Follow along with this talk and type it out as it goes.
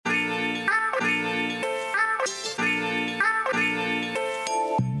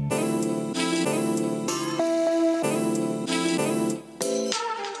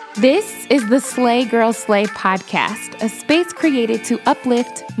This is the Slay Girl Slay podcast, a space created to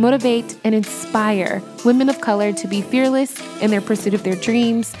uplift, motivate, and inspire women of color to be fearless in their pursuit of their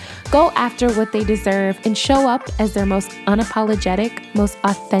dreams, go after what they deserve, and show up as their most unapologetic, most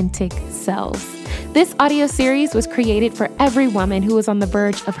authentic selves. This audio series was created for every woman who is on the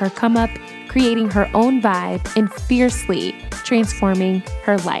verge of her come up, creating her own vibe, and fiercely transforming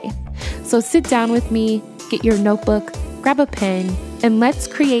her life. So sit down with me, get your notebook, grab a pen, and let's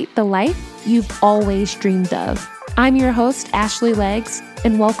create the life you've always dreamed of. I'm your host, Ashley Leggs,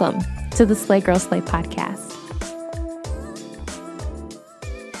 and welcome to the Slay Girl Slay podcast.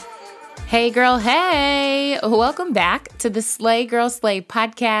 Hey girl, hey! Welcome back to the Slay Girl Slay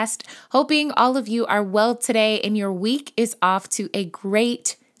podcast. Hoping all of you are well today and your week is off to a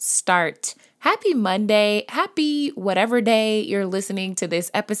great start. Happy Monday. Happy whatever day you're listening to this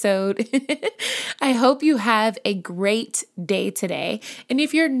episode. I hope you have a great day today. And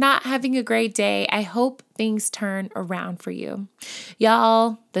if you're not having a great day, I hope things turn around for you.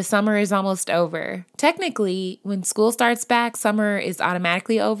 Y'all, the summer is almost over. Technically, when school starts back, summer is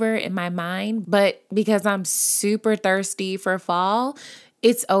automatically over in my mind. But because I'm super thirsty for fall,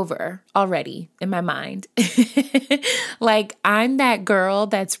 it's over already in my mind. Like, I'm that girl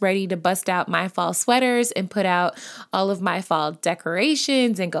that's ready to bust out my fall sweaters and put out all of my fall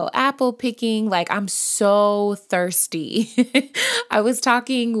decorations and go apple picking. Like, I'm so thirsty. I was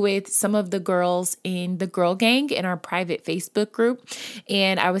talking with some of the girls in the Girl Gang in our private Facebook group,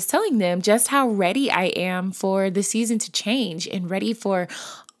 and I was telling them just how ready I am for the season to change and ready for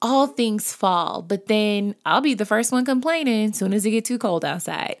all things fall, but then I'll be the first one complaining as soon as it gets too cold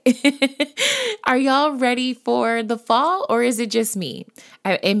outside. Are y'all ready for the fall, or is it just me?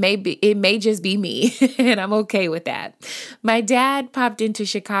 It may just be me, and I'm okay with that. My dad popped into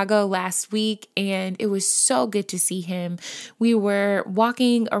Chicago last week, and it was so good to see him. We were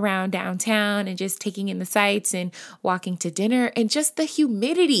walking around downtown and just taking in the sights and walking to dinner, and just the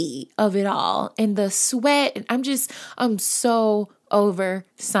humidity of it all and the sweat. And I'm so over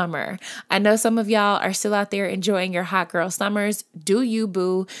summer. I know some of y'all are still out there enjoying your hot girl summers. Do you,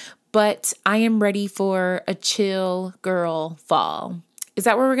 boo? But I am ready for a chill girl fall. Is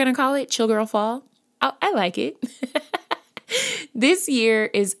that what we're going to call it? Chill girl fall? I like it. This year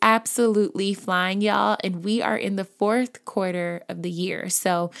is absolutely flying, y'all, and we are in the fourth quarter of the year.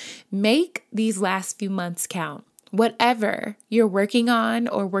 So make these last few months count. Whatever you're working on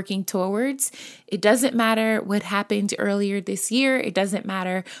or working towards, it doesn't matter what happened earlier this year. It doesn't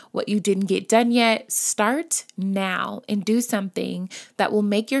matter what you didn't get done yet. Start now and do something that will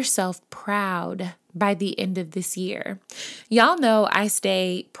make yourself proud by the end of this year. Y'all know I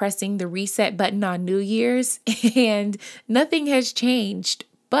stay pressing the reset button on New Year's and nothing has changed.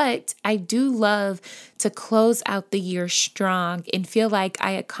 But I do love to close out the year strong and feel like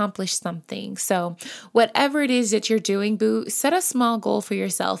I accomplished something. So whatever it is that you're doing, boo, set a small goal for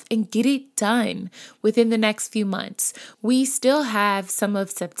yourself and get it done within the next few months. We still have some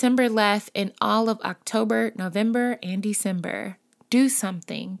of September left and all of October, November, and December. Do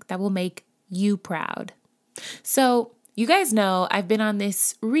something that will make you proud. So you guys know I've been on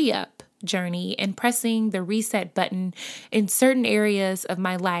this re-up journey and pressing the reset button in certain areas of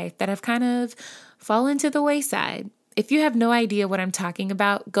my life that have kind of fallen to the wayside. If you have no idea what I'm talking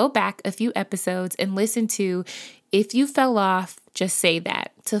about, go back a few episodes and listen to If You Fell Off, Just Say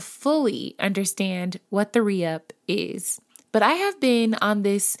That to fully understand what the re-up is. But I have been on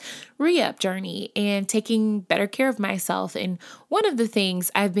this re-up journey and taking better care of myself. And one of the things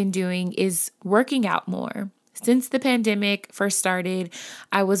I've been doing is working out more. Since the pandemic first started,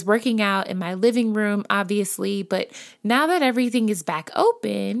 I was working out in my living room, obviously, but now that everything is back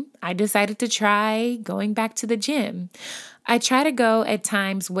open, I decided to try going back to the gym. I try to go at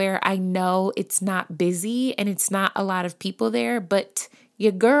times where I know it's not busy and it's not a lot of people there, but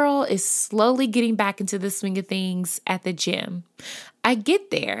your girl is slowly getting back into the swing of things at the gym. I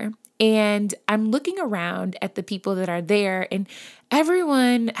get there and I'm looking around at the people that are there, and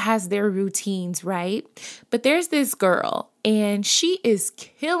everyone has their routines, right? But there's this girl, and she is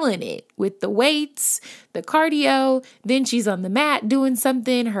killing it with the weights, the cardio. Then she's on the mat doing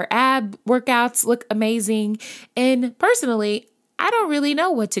something. Her ab workouts look amazing. And personally, I don't really know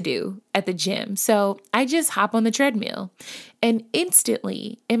what to do at the gym. So I just hop on the treadmill. And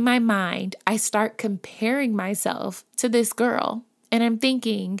instantly, in my mind, I start comparing myself to this girl. And I'm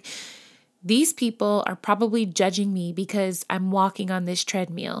thinking, these people are probably judging me because I'm walking on this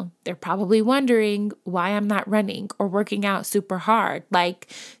treadmill. They're probably wondering why I'm not running or working out super hard. Like,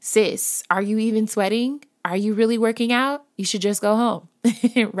 sis, are you even sweating? Are you really working out? You should just go home,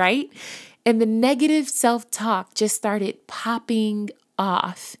 right? And the negative self-talk just started popping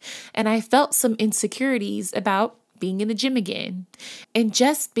off. And I felt some insecurities about being in the gym again and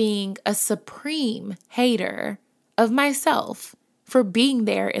just being a supreme hater of myself for being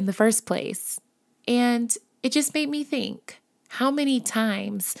there in the first place. And it just made me think, how many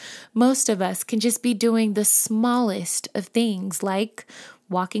times most of us can just be doing the smallest of things, like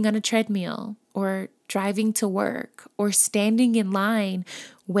walking on a treadmill or driving to work or standing in line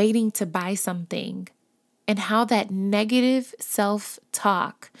waiting to buy something, and how that negative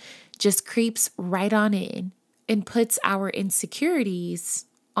self-talk just creeps right on in and puts our insecurities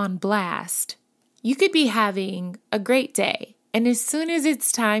on blast. You could be having a great day, and as soon as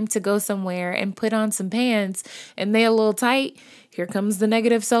it's time to go somewhere and put on some pants and they're a little tight, here comes the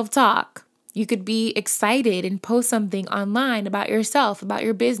negative self-talk. You could be excited and post something online about yourself, about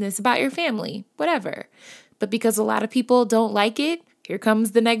your business, about your family, whatever. But because a lot of people don't like it, here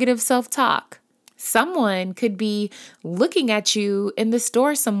comes the negative self-talk. Someone could be looking at you in the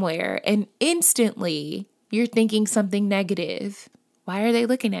store somewhere and instantly you're thinking something negative. Why are they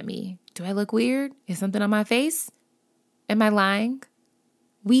looking at me? Do I look weird? Is something on my face? Am I lying?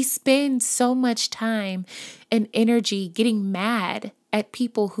 We spend so much time and energy getting mad at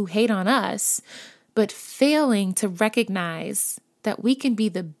people who hate on us, but failing to recognize that we can be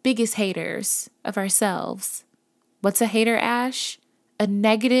the biggest haters of ourselves. What's a hater, Ash? A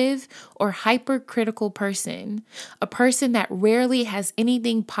negative or hypercritical person, a person that rarely has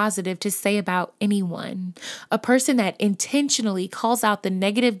anything positive to say about anyone, a person that intentionally calls out the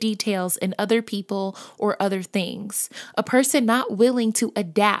negative details in other people or other things, a person not willing to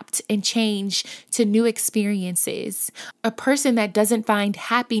adapt and change to new experiences, a person that doesn't find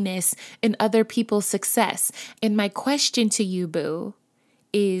happiness in other people's success. And my question to you, boo,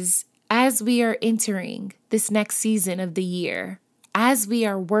 is as we are entering this next season of the year, as we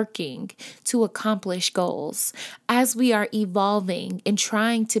are working to accomplish goals, as we are evolving and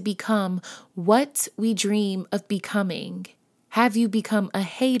trying to become what we dream of becoming, have you become a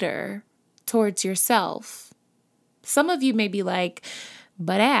hater towards yourself? Some of you may be like,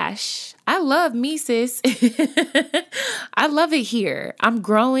 but Ash, I love me, sis. I love it here. I'm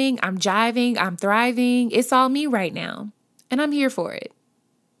growing, I'm jiving, I'm thriving. It's all me right now, and I'm here for it.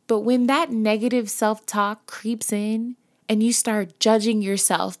 But when that negative self-talk creeps in, and you start judging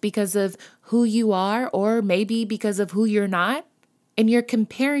yourself because of who you are, or maybe because of who you're not, and you're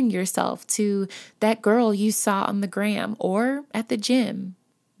comparing yourself to that girl you saw on the gram or at the gym,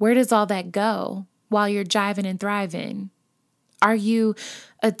 where does all that go while you're jiving and thriving? Are you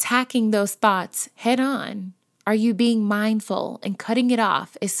attacking those thoughts head on? Are you being mindful and cutting it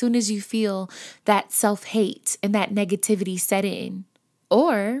off as soon as you feel that self-hate and that negativity set in?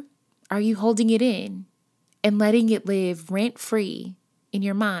 Or are you holding it in and letting it live rent-free in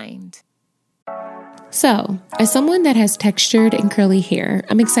your mind? So, as someone that has textured and curly hair,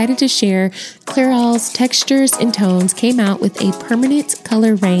 I'm excited to share Clairol's Textures and Tones came out with a permanent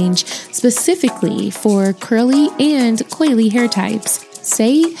color range specifically for curly and coily hair types.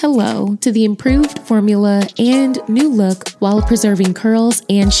 Say hello to the improved formula and new look while preserving curls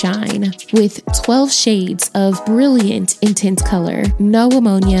and shine. With 12 shades of brilliant intense color, no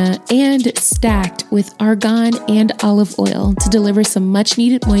ammonia, and stacked with argan and olive oil to deliver some much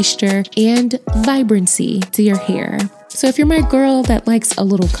needed moisture and vibrancy to your hair. So if you're my girl that likes a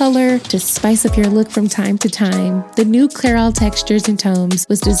little color to spice up your look from time to time, the new Clairol Textures and Tones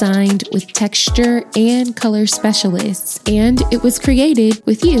was designed with texture and color specialists, and it was created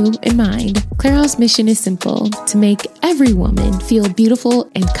with you in mind. Clairol's mission is simple: to make every woman feel beautiful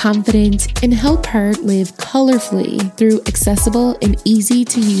and confident and help her live colorfully through accessible and easy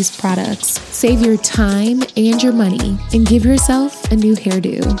to use products. Save your time and your money and give yourself a new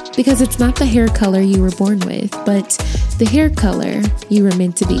hairdo, because it's not the hair color you were born with, but the hair color you were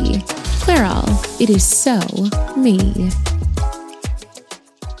meant to be. Clairol, it is so me.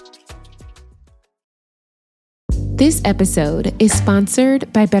 This episode is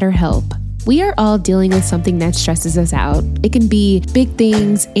sponsored by BetterHelp. We are all dealing with something that stresses us out. It can be big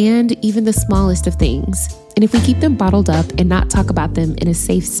things and even the smallest of things. And if we keep them bottled up and not talk about them in a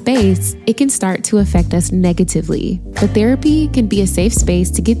safe space, it can start to affect us negatively. But therapy can be a safe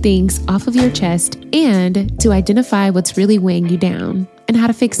space to get things off of your chest and to identify what's really weighing you down and how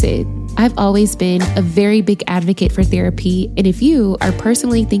to fix it. I've always been a very big advocate for therapy, and if you are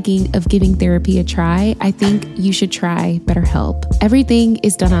personally thinking of giving therapy a try, I think you should try BetterHelp. Everything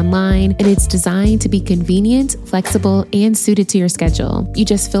is done online, and it's designed to be convenient, flexible, and suited to your schedule. You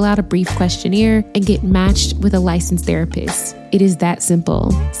just fill out a brief questionnaire and get matched with a licensed therapist. It is that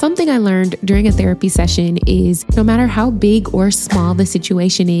simple. Something I learned during a therapy session is no matter how big or small the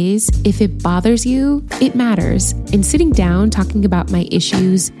situation is, if it bothers you, it matters. And sitting down talking about my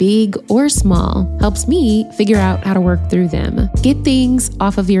issues, big or small, helps me figure out how to work through them. Get things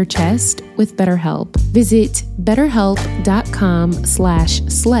off of your chest with BetterHelp. Visit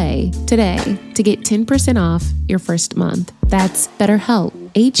betterhelp.com/slay today to get 10% off your first month. That's BetterHelp,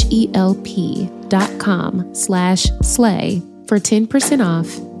 HELP.com/slay for 10%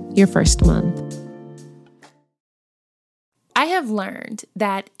 off your first month. I have learned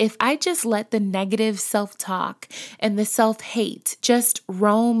that if I just let the negative self-talk and the self-hate just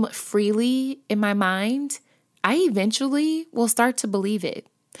roam freely in my mind, I eventually will start to believe it.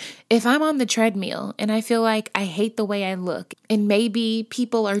 If I'm on the treadmill and I feel like I hate the way I look and maybe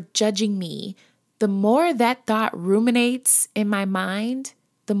people are judging me, the more that thought ruminates in my mind,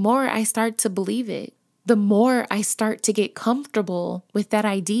 the more I start to believe it. The more I start to get comfortable with that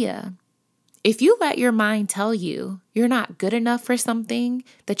idea. If you let your mind tell you you're not good enough for something,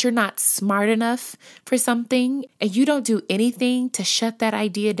 that you're not smart enough for something, and you don't do anything to shut that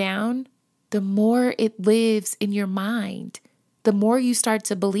idea down, the more it lives in your mind, the more you start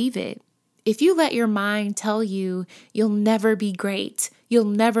to believe it. If you let your mind tell you you'll never be great, you'll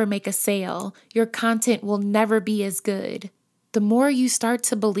never make a sale, your content will never be as good, the more you start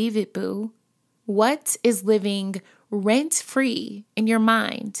to believe it, boo. What is living rent-free in your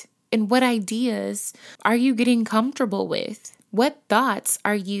mind? And what ideas are you getting comfortable with? What thoughts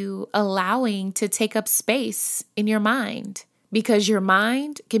are you allowing to take up space in your mind? Because your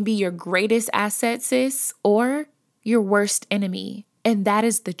mind can be your greatest asset, sis, or your worst enemy. And that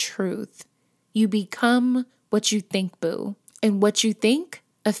is the truth. You become what you think, boo. And what you think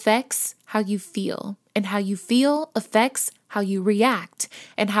affects how you feel. And how you feel affects how you react.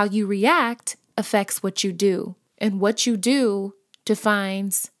 And how you react affects what you do. And what you do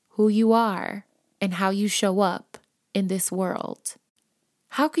defines who you are and how you show up in this world.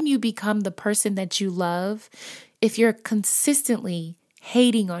 How can you become the person that you love if you're consistently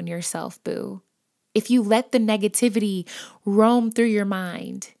hating on yourself, boo? If you let the negativity roam through your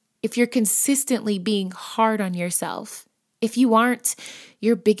mind, if you're consistently being hard on yourself, if you aren't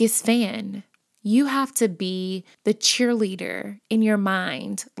your biggest fan, you have to be the cheerleader in your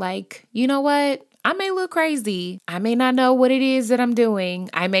mind. Like, you know what? I may look crazy. I may not know what it is that I'm doing.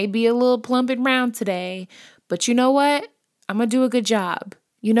 I may be a little plump and round today, but you know what? I'm going to do a good job.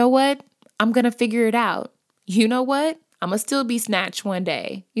 You know what? I'm going to figure it out. You know what? I'm going to still be snatched one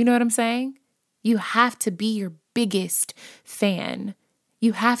day. You know what I'm saying? You have to be your biggest fan.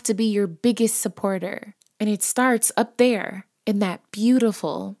 You have to be your biggest supporter. And it starts up there in that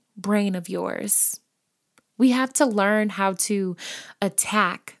beautiful brain of yours. We have to learn how to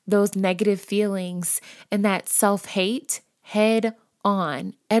attack those negative feelings and that self-hate head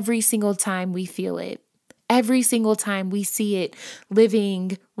on every single time we feel it. Every single time we see it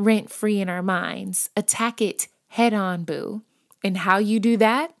living rent-free in our minds. Attack it head on, boo. And how you do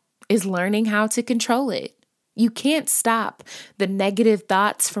that is learning how to control it. You can't stop the negative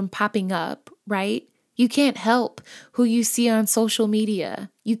thoughts from popping up, right? You can't help who you see on social media.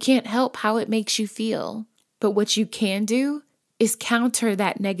 You can't help how it makes you feel. But what you can do is counter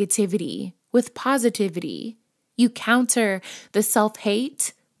that negativity with positivity. You counter the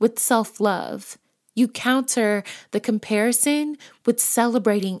self-hate with self-love. You counter the comparison with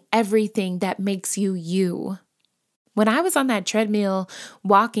celebrating everything that makes you you. When I was on that treadmill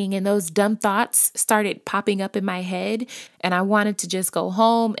walking and those dumb thoughts started popping up in my head and I wanted to just go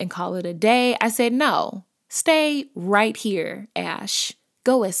home and call it a day, I said, no, stay right here, Ash.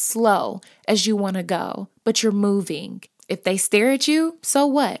 Go as slow as you want to go, but you're moving. If they stare at you, so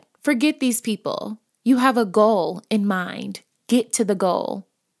what? Forget these people. You have a goal in mind. Get to the goal.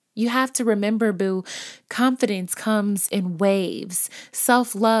 You have to remember, boo, confidence comes in waves.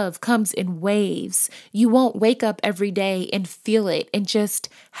 Self-love comes in waves. You won't wake up every day and feel it and just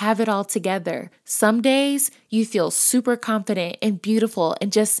have it all together. Some days you feel super confident and beautiful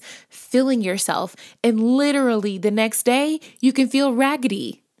and just feeling yourself. And literally the next day you can feel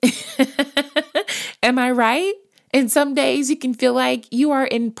raggedy. Am I right? And some days you can feel like you are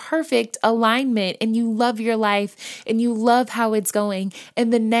in perfect alignment and you love your life and you love how it's going.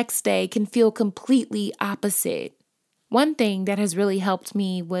 And the next day can feel completely opposite. One thing that has really helped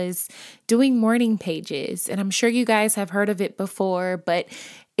me was doing morning pages. And I'm sure you guys have heard of it before, but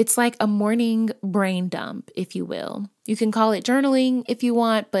it's like a morning brain dump, if you will. You can call it journaling if you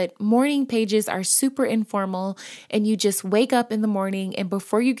want, but morning pages are super informal and you just wake up in the morning and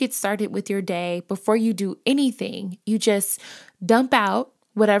before you get started with your day, before you do anything, you just dump out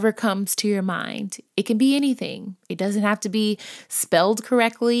whatever comes to your mind. It can be anything. It doesn't have to be spelled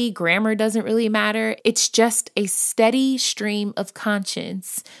correctly. Grammar doesn't really matter. It's just a steady stream of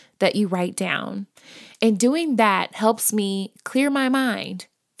conscience that you write down. And doing that helps me clear my mind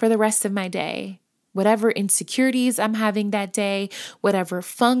for the rest of my day. Whatever insecurities I'm having that day, whatever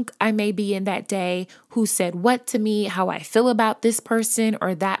funk I may be in that day, who said what to me, how I feel about this person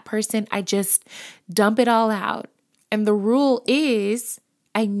or that person, I just dump it all out. And the rule is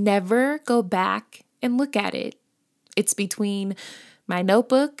I never go back and look at it. It's between my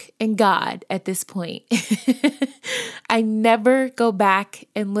notebook and God at this point. I never go back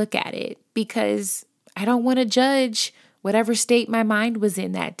and look at it because I don't want to judge whatever state my mind was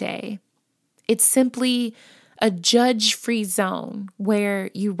in that day. It's simply a judge-free zone where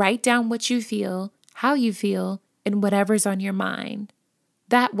you write down what you feel, how you feel, and whatever's on your mind.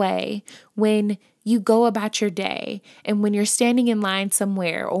 That way, when you go about your day and when you're standing in line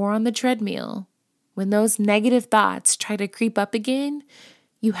somewhere or on the treadmill, when those negative thoughts try to creep up again,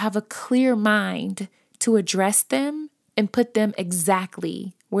 you have a clear mind to address them and put them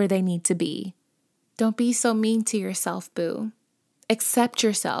exactly where they need to be. Don't be so mean to yourself, boo. Accept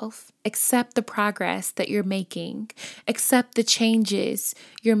yourself. Accept the progress that you're making. Accept the changes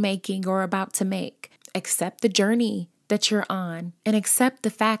you're making or about to make. Accept the journey that you're on and accept the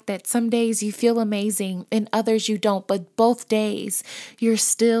fact that some days you feel amazing and others you don't, but both days you're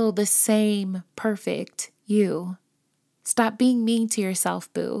still the same perfect you. Stop being mean to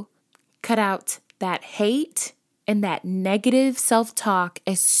yourself, boo. Cut out that hate and that negative self-talk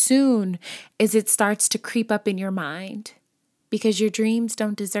as soon as it starts to creep up in your mind. Because your dreams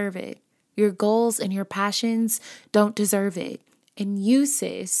don't deserve it. Your goals and your passions don't deserve it. And you,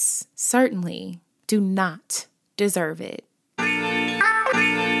 sis, certainly do not deserve it.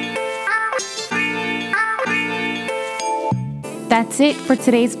 That's it for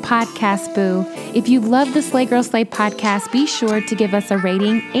today's podcast, boo. If you love the Slay Girl Slay podcast, be sure to give us a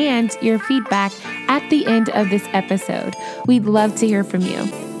rating and your feedback at the end of this episode. We'd love to hear from you.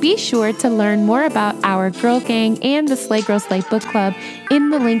 Be sure to learn more about our Girl Gang and the Slay Girl Slay Book Club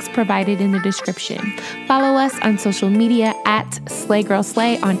in the links provided in the description. Follow us on social media at Slay Girl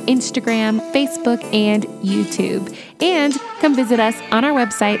Slay on Instagram, Facebook, and YouTube. And come visit us on our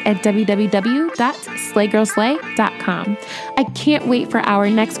website at www.slaygirlslay.com. I can't wait for our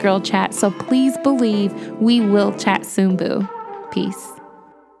next girl chat, so please believe we will chat soon, boo. Peace.